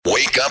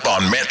up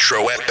on Metro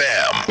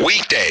FM.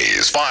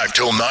 Weekdays 5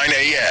 till 9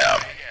 a.m.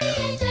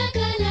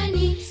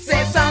 Takalani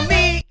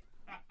Sesame.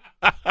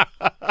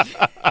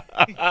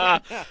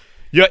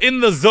 You're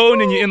in the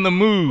zone and you're in the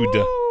mood.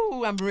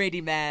 Ooh, I'm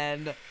ready,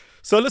 man.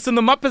 So listen,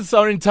 the Muppets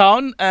are in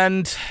town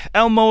and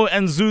Elmo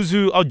and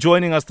Zuzu are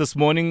joining us this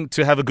morning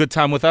to have a good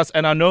time with us.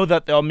 And I know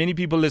that there are many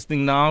people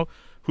listening now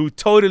who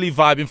totally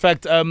vibe. In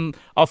fact,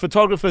 our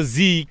photographer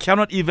Z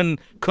cannot even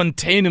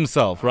contain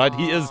himself, right?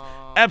 He is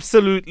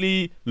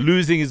absolutely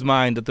losing his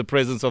mind at the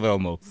presence of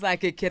Elmo. It's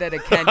like a kid at a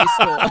candy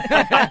store.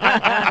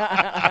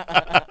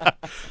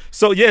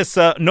 So yes,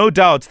 no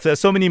doubt, there's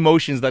so many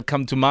emotions that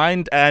come to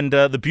mind. And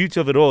the beauty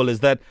of it all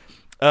is that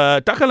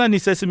Takalani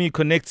Sesame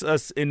connects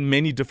us in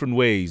many different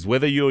ways.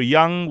 Whether you're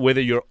young,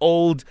 whether you're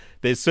old,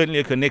 there's certainly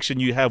a connection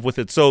you have with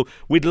it. So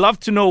we'd love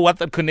to know what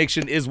that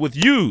connection is with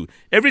you.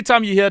 Every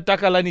time you hear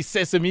Takalani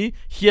Sesame,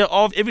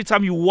 every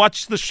time you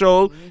watch the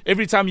show,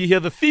 every time you hear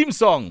the theme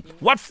song,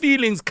 what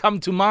feelings come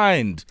to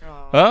mind?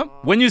 Huh?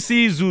 When you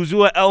see Zuzu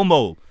or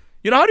Elmo,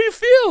 how do you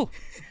feel?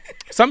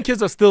 Some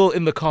kids are still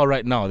in the car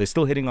right now. They're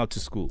still heading out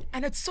to school.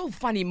 And it's so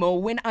funny, Mo.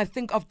 When I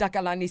think of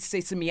Takalani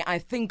Sesame, I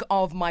think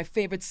of my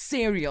favorite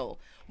cereal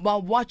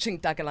while watching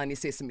Takalani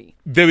Sesame.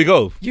 There we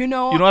go. You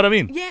know what I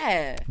mean?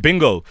 Yeah.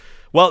 Bingo.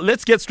 Well,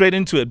 let's get straight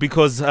into it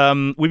because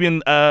we've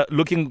been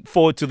looking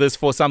forward to this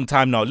for some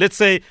time now. Let's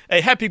say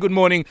a happy good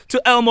morning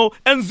to Elmo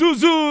and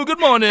Zuzu. Good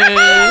morning. Hello,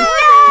 everyone.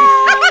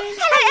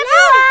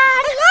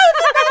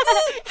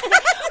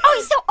 Oh,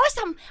 it's so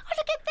awesome. Oh,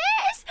 look at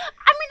this.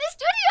 I'm in the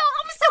studio.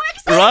 I'm so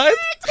excited. Right?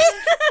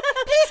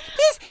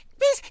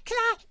 Please, can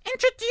I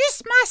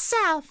introduce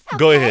myself?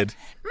 Go ahead.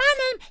 My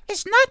name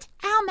is not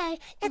Elmo,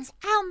 it's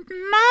Elmo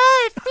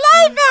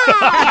Flavor.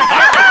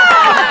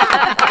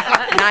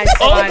 Nice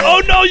one.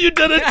 Oh no, you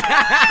didn't.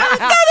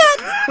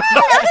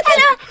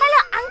 Hello,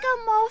 Uncle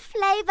Mo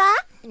Flavor.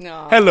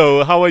 No.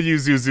 Hello, how are you,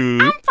 Zuzu?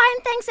 I'm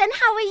fine, thanks. And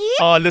how are you?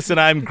 Oh, listen,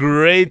 I'm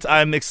great.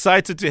 I'm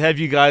excited to have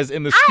you guys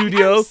in the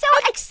studio. I'm so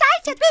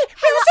excited.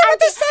 Hello,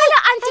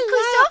 Auntie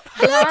Kuzo.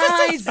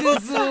 Hi,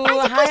 Zuzu.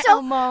 Hi,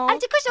 Elmo.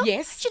 Auntie Kuzo.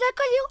 Yes? Should I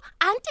call you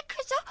Auntie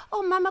Kuzo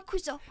or Mama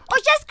Kuzo? Or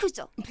just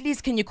Kuzo?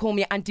 Please, can you call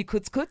me Auntie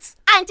Kuts Kuts?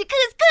 Auntie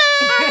Kuzo.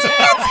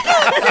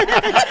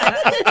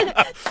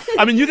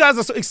 I mean, you guys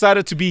are so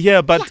excited to be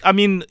here, but I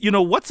mean,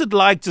 what's it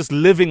like just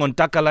living on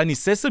Takalani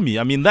Sesame?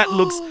 I mean, that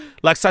looks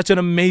like such an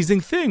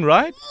amazing thing,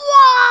 right?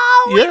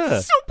 Wow, Yeah.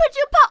 it's super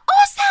duper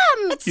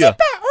awesome. It's super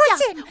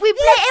awesome. Yeah. We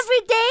play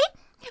every day.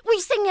 We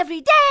sing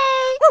every day.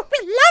 Oh, we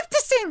love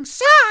to sing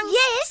songs.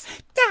 Yes.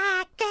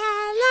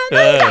 Takalani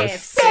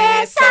Yes.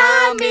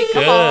 Sesame.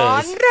 Come Yes.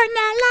 on.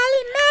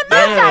 Ronalali Mama.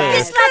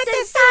 Yes.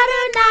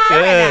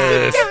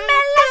 Yes.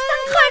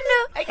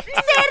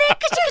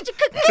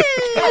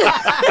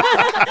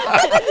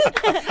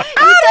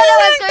 You thought I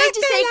was going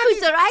to say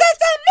Kuzo, right?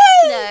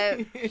 No.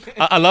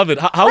 I love it.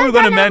 How are we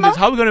going to manage?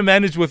 How are we going to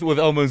manage with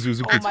Elmo and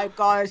Zuzu? Oh my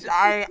gosh,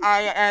 I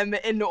am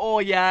in awe,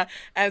 yeah.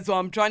 And so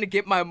I'm trying to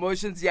get my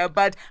emotions, yeah.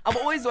 But I've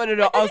always wanted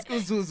to ask you,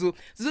 Zuzu.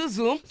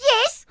 Zuzu,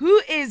 Yes.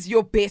 who is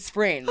your best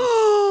friend?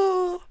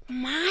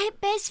 My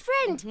best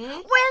friend.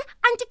 Well,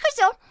 Auntie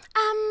Kuzo,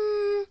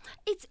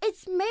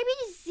 it's maybe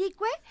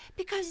Zigwe,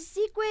 because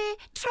Zigwe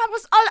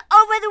travels all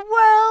over the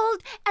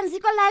world and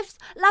Zigwe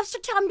loves to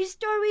tell me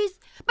stories.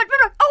 But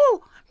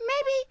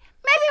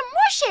maybe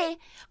Moshe,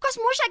 because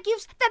Moshe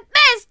gives the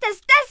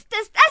bestest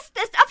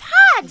of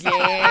hugs.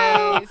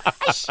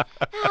 Yes.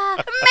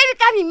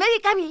 Maybe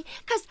Kami,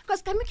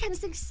 because Kami can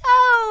sing so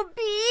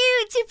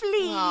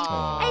beautifully.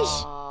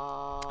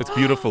 It's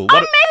beautiful. Or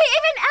maybe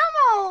even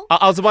Elmo.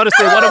 I was about to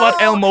say, what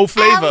about Elmo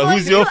Flavor? Elmo,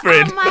 Who's your you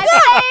friend? are my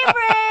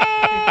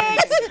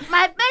favorite.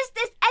 My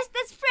bestest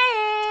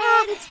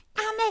friend.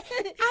 Elmo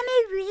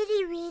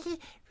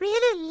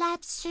really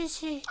loves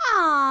Suzu.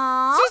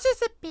 Aww. Suzu's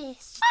the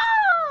best.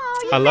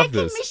 Oh, you're I love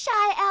making this. me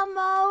shy,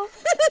 Elmo.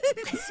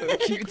 So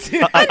cute.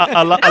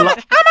 Elmo Elmo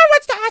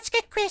wants to ask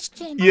a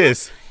question.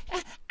 Yes.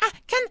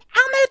 Can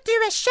Elmo do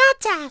a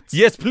shout out?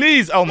 Yes,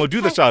 please, Elmo,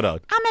 do the shout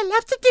out. Elmo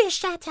loves to do a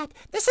shout out.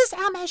 This is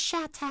Elmo's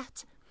shout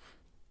out.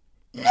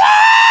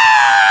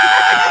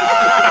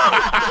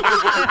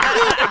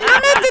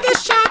 Elmo did a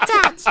shout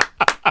out.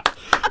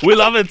 We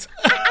love it.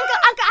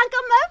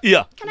 Uncle Mo,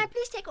 Yeah. can I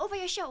please take over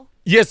your show?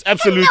 Yes,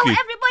 absolutely. Hello,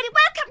 everybody.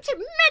 Welcome to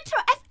Metro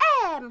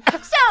FM.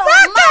 So,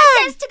 my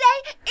guest today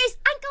is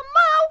Uncle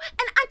Mo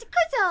and Auntie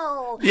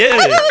Kuzo. Yeah.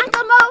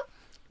 Uncle Mo,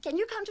 can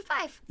you count to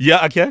 5? Yeah,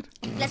 I can.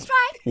 Let's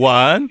try.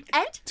 1,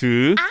 And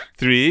 2,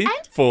 3,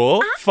 and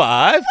 4,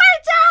 5. well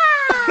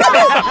done.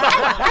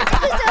 Auntie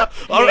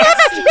Kuzo, All right.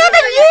 We have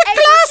a new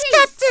class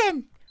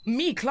captain.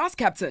 Me, class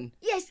captain.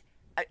 Yes.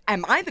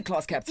 Am I the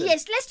class captain?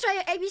 Yes, let's try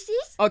your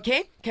ABCs.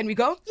 Okay, can we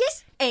go?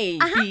 Yes. A,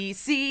 B,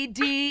 C,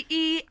 D,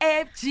 E,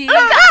 F, G,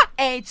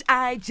 H,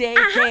 I, J,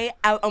 K,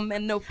 L, M,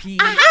 N, O, P,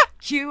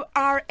 Q,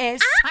 R, S,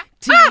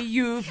 T,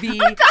 U,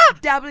 V,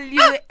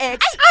 W,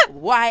 X,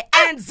 Y,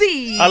 and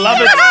Z. I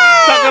love it.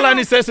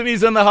 Takalani Sesame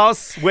is in the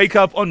house. Wake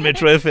up on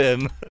Metro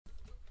FM.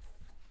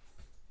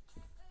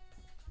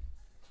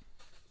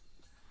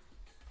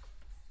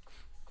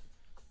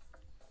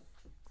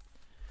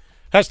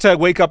 Hashtag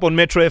wake up on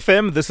Metro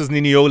FM. This is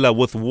Niniola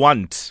with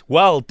Want.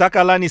 Well,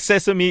 Takalani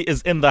Sesame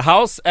is in the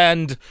house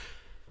and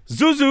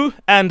Zuzu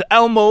and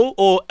Elmo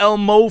or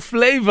Elmo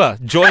Flavor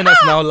join us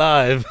now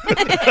live.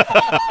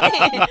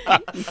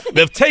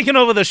 They've taken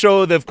over the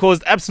show. They've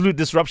caused absolute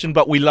disruption,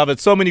 but we love it.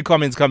 So many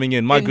comments coming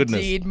in. My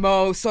goodness. Indeed,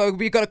 Mo. So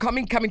we got a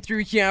comment coming through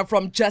here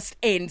from Just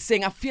N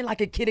saying, I feel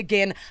like a kid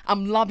again.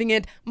 I'm loving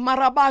it.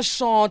 Maraba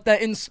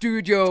Shanta in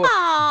studio.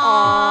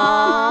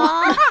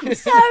 Aww.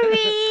 Sorry.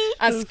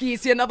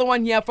 Askisi, another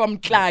one here from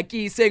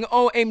Klaki saying,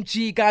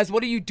 OMG, guys,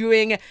 what are you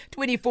doing?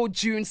 24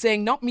 June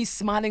saying, not me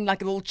smiling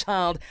like a little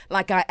child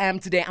like I am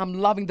today. I'm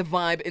loving the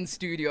vibe in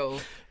studio.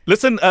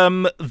 Listen,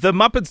 the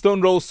Muppets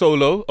don't roll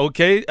solo,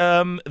 okay?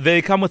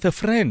 They come with a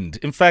friend.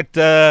 In fact,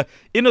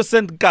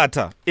 Innocent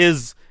Nkata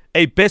is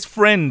a best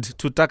friend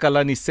to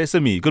Takalani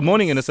Sesame. Good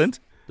morning, Innocent.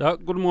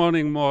 Good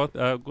morning, Mo.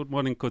 Good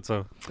morning,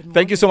 Kutsa.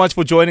 Thank you so much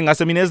for joining us.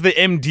 I mean, as the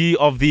MD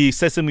of the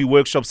Sesame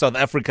Workshop South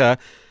Africa,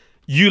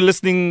 you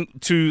listening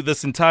to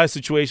this entire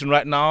situation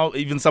right now,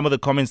 even some of the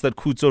comments that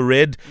Kutso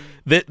read,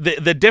 there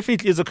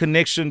definitely is a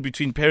connection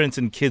between parents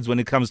and kids when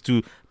it comes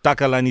to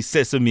Takalani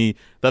Sesame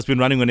that's been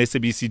running on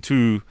SABC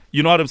 2.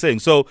 You know what I'm saying?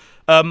 So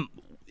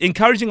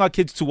encouraging our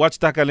kids to watch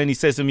Takalani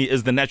Sesame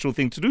is the natural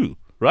thing to do,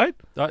 right?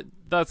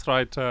 That's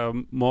right,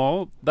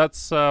 Mo.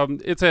 It's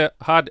a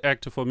hard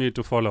act for me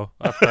to follow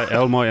after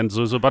Elmo and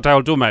Zuzu, but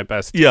I'll do my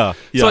best. Yeah.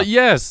 So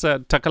yes,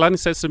 Takalani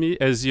Sesame,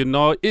 as you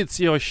know,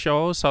 it's your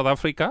show, South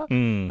Africa.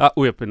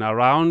 We've been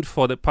around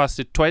for the past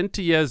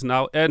 20 years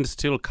now and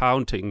still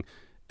counting.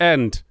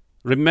 And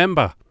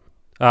remember,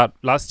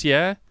 last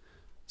year,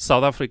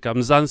 South Africa,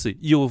 Mzansi,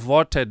 you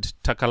voted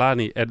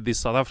Takalani at the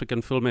South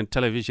African Film and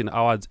Television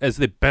Awards as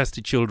the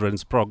best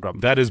children's program.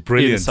 That is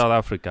brilliant. In South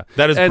Africa.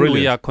 That is brilliant. And we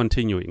brilliant. are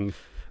continuing.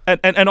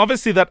 And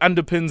obviously that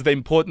underpins the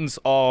importance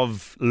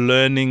of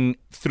learning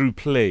through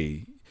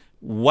play.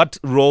 What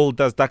role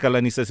does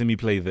Takalani Sesame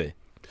play there?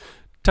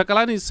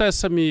 Takalani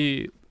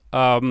Sesame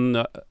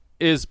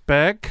is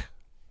back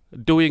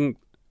doing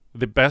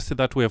the best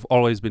that we have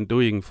always been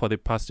doing for the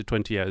past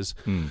 20 years.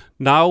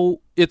 Now,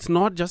 it's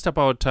not just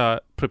about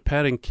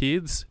preparing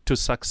kids to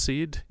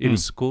succeed in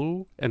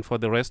school and for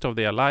the rest of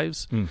their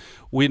lives.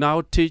 We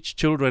now teach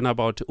children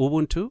about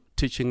Ubuntu,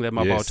 teaching them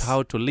about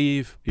how to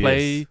live,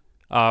 play,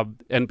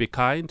 and be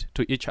kind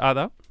to each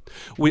other.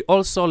 We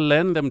also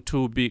learn them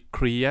to be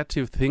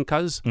creative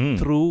thinkers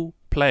through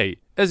play.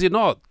 As you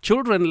know,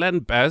 children learn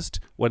best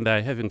when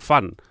they're having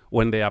fun,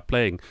 when they are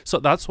playing. So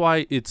that's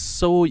why it's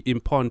so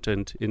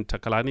important in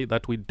Takalani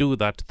that we do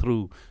that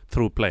through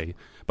play.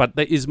 But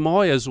there is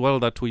more as well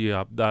that we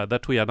are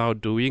now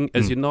doing.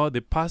 As you know,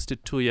 the past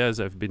 2 years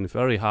have been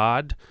very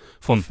hard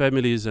for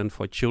families and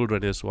for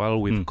children as well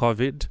with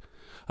COVID.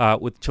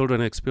 With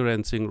children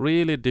experiencing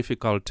really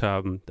difficult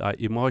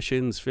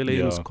emotions,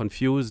 feelings,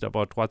 confused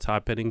about what's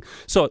happening.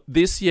 So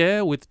this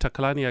year with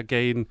Takalani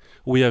again,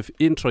 we have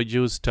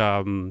introduced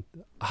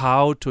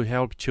how to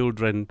help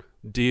children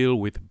deal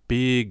with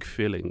big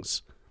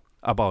feelings.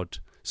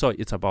 So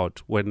it's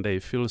about when they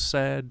feel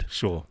sad,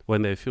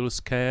 when they feel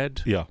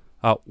scared,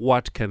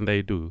 what can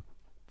they do?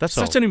 That's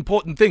such an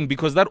important thing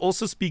because that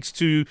also speaks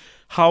to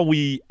how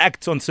we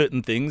act on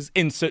certain things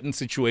in certain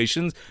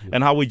situations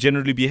and how we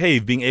generally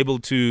behave, being able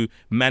to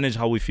manage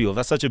how we feel.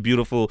 That's such a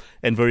beautiful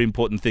and very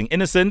important thing.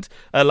 Innocent,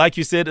 like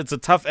you said, it's a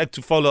tough act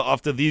to follow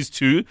after these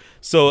two.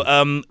 So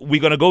we're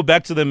going to go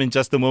back to them in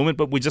just a moment,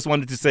 but we just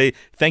wanted to say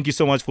thank you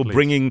so much for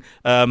bringing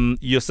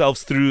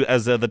yourselves through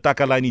as the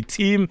Takalani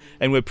team,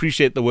 and we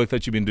appreciate the work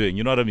that you've been doing.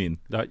 You know what I mean?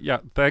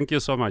 Thank you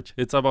so much.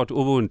 It's about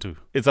Ubuntu.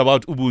 It's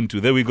about Ubuntu.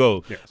 There we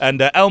go. Yes.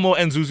 And Elmo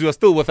and Zuzu are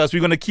still with us. We're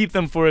going to keep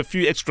them for a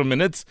few extra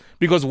minutes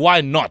because why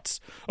not?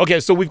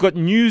 Okay, so we've got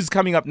news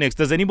coming up next.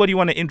 Does anybody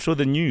want to intro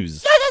the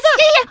news? Yeah.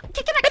 Okay,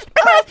 you do it,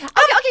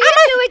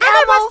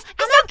 Elmo.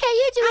 It's okay,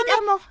 you do it,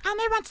 Elmo.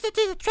 Elmo wants to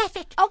do the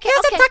traffic. Okay,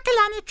 Here's the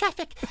Takalani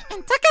traffic.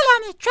 In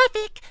Takalani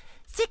traffic,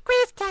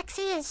 Sikwe's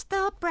taxi is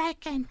still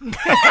breaking. Over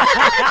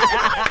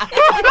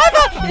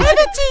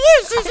to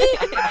you, Susie.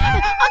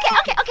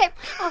 Okay.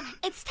 Oh,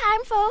 it's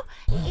time for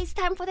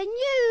the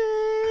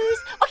news.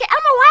 Okay,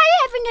 Elmo, why are you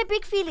having a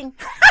big feeling?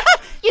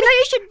 You know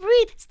you should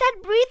breathe.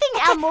 Start breathing,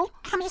 Elmo.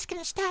 I'm just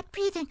gonna start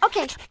breathing.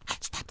 Okay.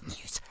 Start the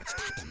news.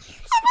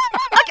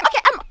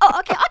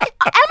 Okay,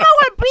 Elmo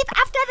will breathe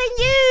after the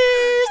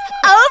news.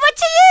 Over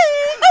to you.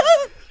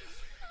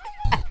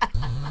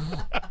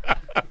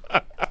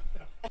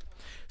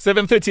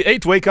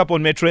 7:38, wake up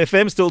on Metro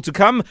FM. Still to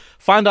come,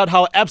 find out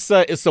how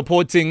ABSA is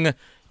supporting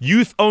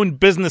youth-owned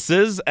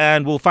businesses,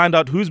 and we'll find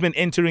out who's been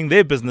entering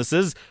their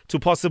businesses to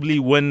possibly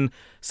win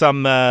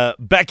some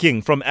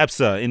backing from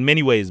ABSA in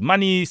many ways.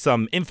 Money,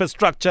 some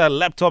infrastructure,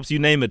 laptops, you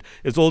name it.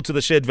 It's all to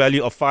the shared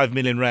value of 5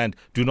 million rand.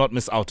 Do not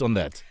miss out on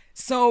that.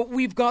 So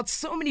we've got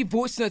so many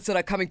voice notes that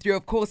are coming through.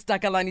 Of course,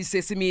 Takalani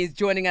Sesame is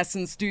joining us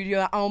in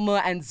studio. Elmo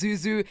and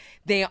Zuzu.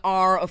 They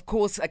are, of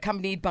course,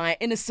 accompanied by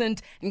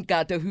Innocent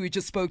Nkata, who we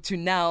just spoke to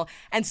now.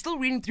 And still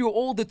reading through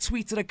all the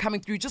tweets that are coming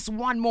through. Just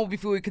one more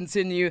before we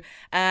continue.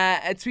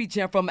 A tweet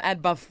here from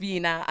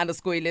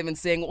 @Bafina_11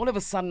 saying, all of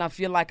a sudden I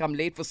feel like I'm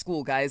late for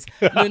school, guys.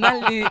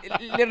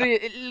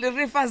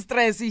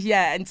 Stress here,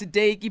 and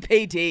today is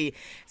payday.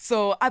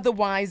 So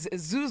otherwise,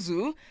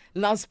 Zuzu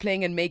loves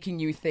playing and making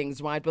new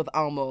things, right, with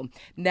Elmo.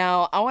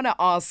 Now, I want to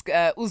ask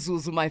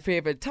Uzuzu, my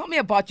favorite. Tell me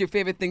about your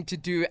favorite thing to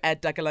do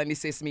at Takalani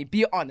Sesame.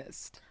 Be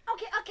honest.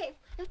 Okay.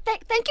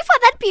 Thank you for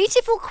that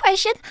beautiful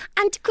question,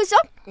 Auntie Kuzo.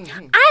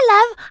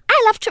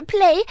 I love to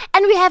play,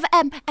 and we have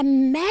a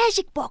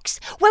magic box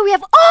where we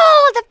have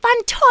all the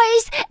fun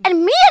toys,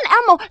 and me and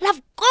Elmo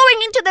love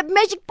going into the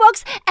magic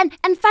box and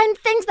find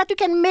things that we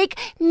can make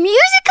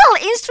musical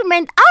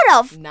instrument out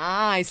of.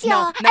 Nice.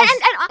 Yeah. Now,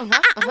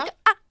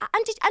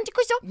 Auntie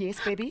Kuzo.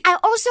 yes, baby. I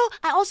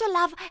also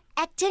love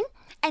acting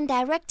and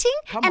directing,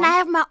 Come and on. I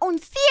have my own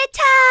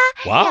theater.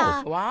 Wow.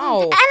 Yeah.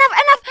 Wow. And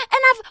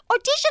I've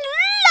auditioned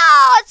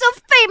lots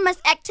of famous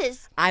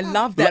actors. I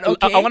love that.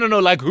 Okay. I want to know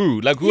like who?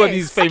 Like who are Yes.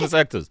 these famous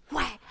actors?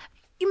 Why?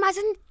 You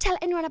mustn't tell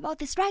anyone about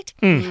this, right?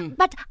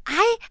 But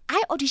I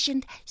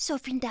auditioned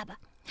Sophie Ndaba.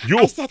 Yo.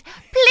 I said,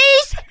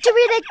 please do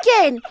it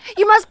again.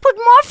 You must put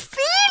more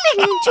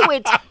feeling into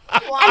it.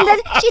 And then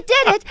she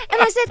did it,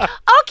 and I said,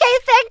 okay,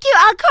 thank you.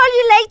 I'll call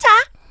you later.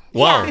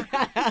 Wow.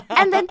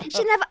 And then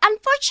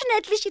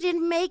unfortunately, she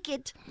didn't make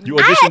it. You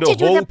I had auditioned to a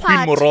do whole the Queen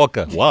part.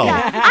 Morocco. Wow.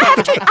 Yeah,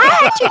 I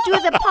had to do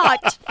the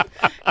part.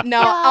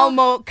 Now,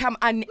 Elmo, come.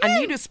 I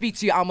need to speak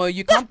to you, Elmo.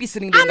 You can't be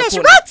sitting there in the Amish,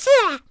 corner. what's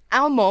here?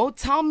 Elmo,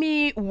 tell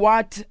me,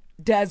 what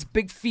does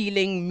big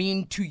feeling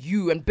mean to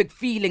you and big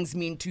feelings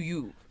mean to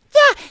you?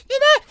 Yeah,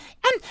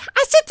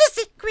 I said to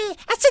Zikwe,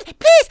 I said,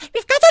 please,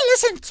 we've got to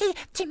listen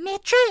to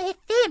Metro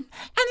FM.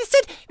 And he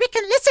said, we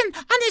can listen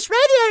on his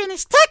radio in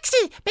his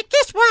taxi. But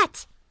guess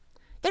what?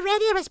 The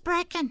radio was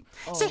broken.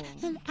 So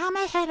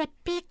Alma had a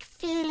big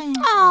feeling.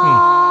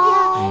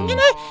 Aww.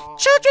 Yeah,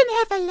 children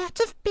have a lot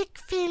of big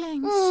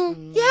feelings.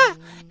 Yeah,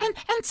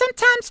 and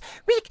sometimes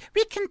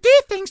we can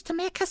do things to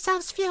make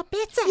ourselves feel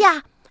better. Yeah.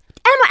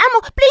 Elmo,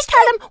 please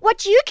tell them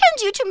what you can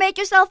do to make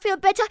yourself feel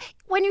better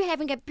when you're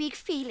having a big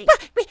feeling. Well,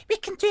 we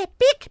can do a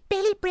big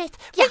belly breath.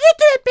 Yeah. Will you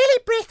do a belly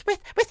breath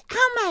with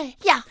Elmo?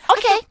 Yeah,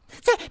 okay.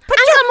 So put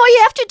Uncle Mo, you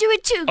have to do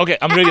it too. Okay,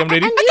 I'm ready. And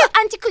you,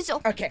 Auntie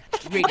Kuzo. Okay,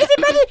 ready.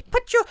 Everybody,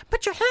 put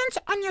your hands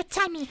on your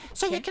tummy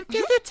so you can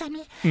feel your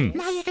tummy.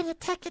 Now you're going to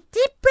take a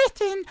deep breath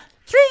in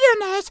through your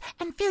nose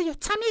and feel your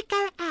tummy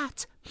go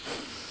out.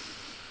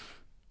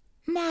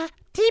 Now,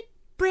 deep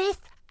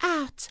breath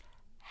out.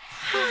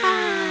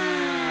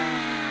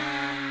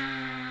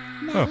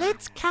 Now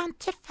let's count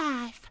to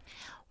 5.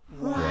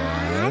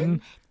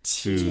 1,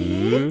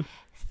 2,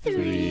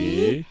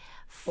 3,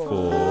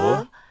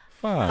 4,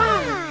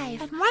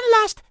 5. And one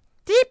last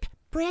deep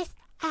breath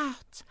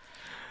out.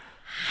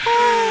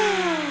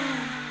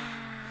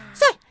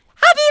 So,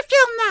 how do you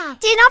feel now?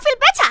 Do you now feel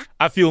better?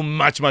 I feel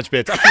much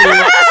better.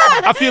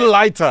 I feel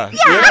lighter.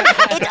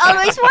 It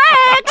always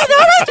works.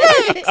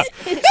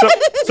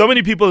 So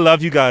many people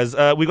love you guys.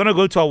 We're going to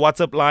go to our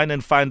WhatsApp line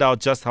and find out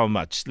just how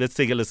much. Let's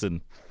take a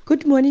listen.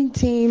 Good morning,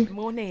 team.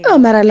 Morning. Oh,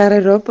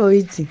 Maralare Ropo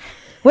iti.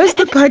 Where's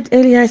the part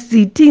area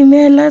city?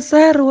 Mela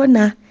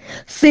Sarona.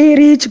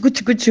 Seri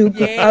chukuchukuchu.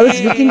 I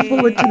was looking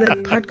forward to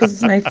that part because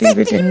it's my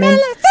favorite. And then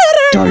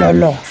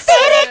Dololo.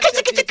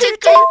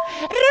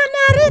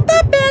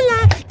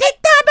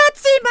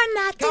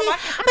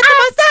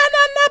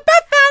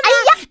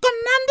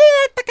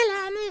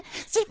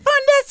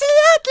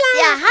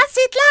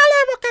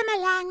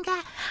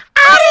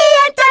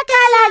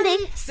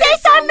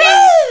 Sesame.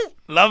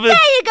 Love it. There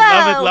you go.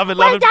 Love it.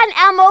 Well done,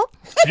 Elmo.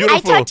 Beautiful. I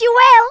taught you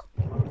well.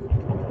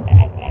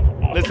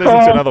 Let's listen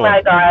to another Oh my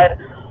one. God.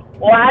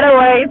 What a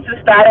way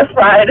to start a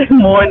Friday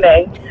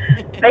morning.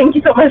 Thank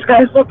you so much,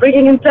 guys, for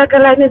bringing in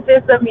Takalani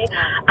Sesame.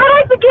 I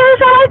like to give a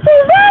shout out to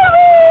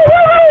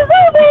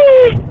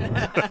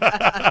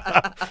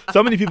Zoe.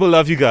 So many people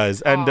love you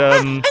guys. And We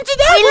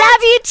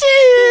love you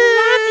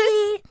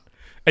too.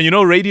 and you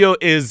know, radio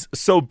is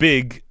so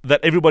big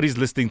that everybody's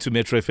listening to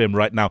Metro FM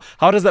right now.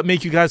 How does that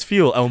make you guys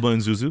feel, Elmo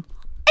and Zuzu?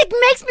 It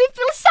makes me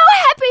feel so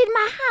happy in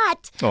my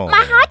heart. Oh.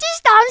 My heart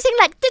is dancing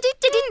like.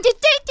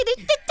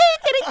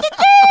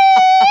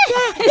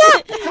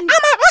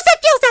 Alma also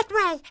feels that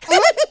way.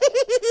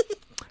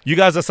 You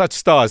guys are such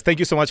stars. Thank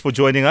you so much for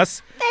joining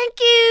us Thank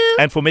you.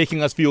 and for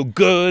making us feel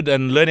good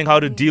and learning how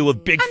to deal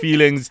with big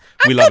feelings.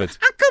 We love it.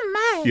 Uncle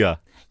May. Yeah.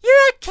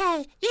 You're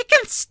okay. You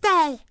can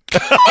stay.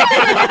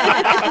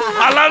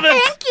 I love it.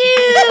 Thank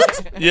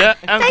you. Yeah,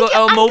 Uncle Thank you,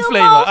 Elmo Uncle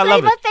flavor. Mo I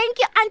love flavor. it. Thank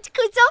you, Auntie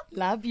Kuzo.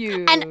 Love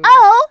you. And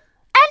oh,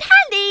 and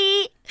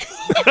Handy.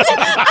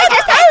 I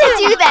just had to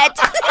do that.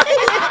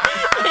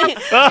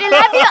 We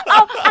love you,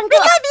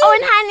 Uncle Oh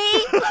and Honey.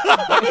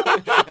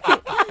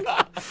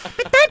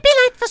 But don't be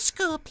late for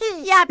school,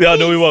 please. Yeah, up. Yeah,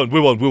 no, please. we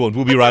won't.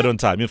 We'll be right on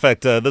time. In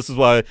fact, this is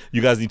why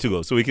you guys need to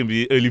go, so we can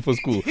be early for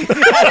school.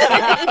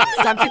 It's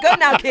time to go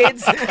now,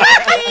 kids.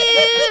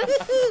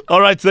 All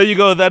right, so there you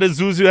go. That is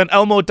Zuzu and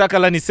Elmo,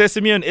 Takalani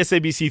Sesame on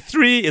SABC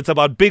 3. It's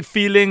about big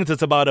feelings,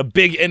 it's about a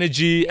big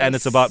energy, and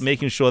it's about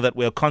making sure that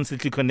we're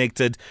constantly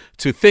connected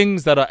to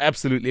things that are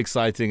absolutely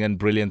exciting and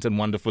brilliant and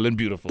wonderful and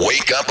beautiful.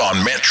 Wake up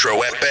on Metro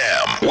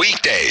FM.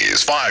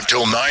 Weekdays 5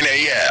 till 9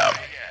 a.m.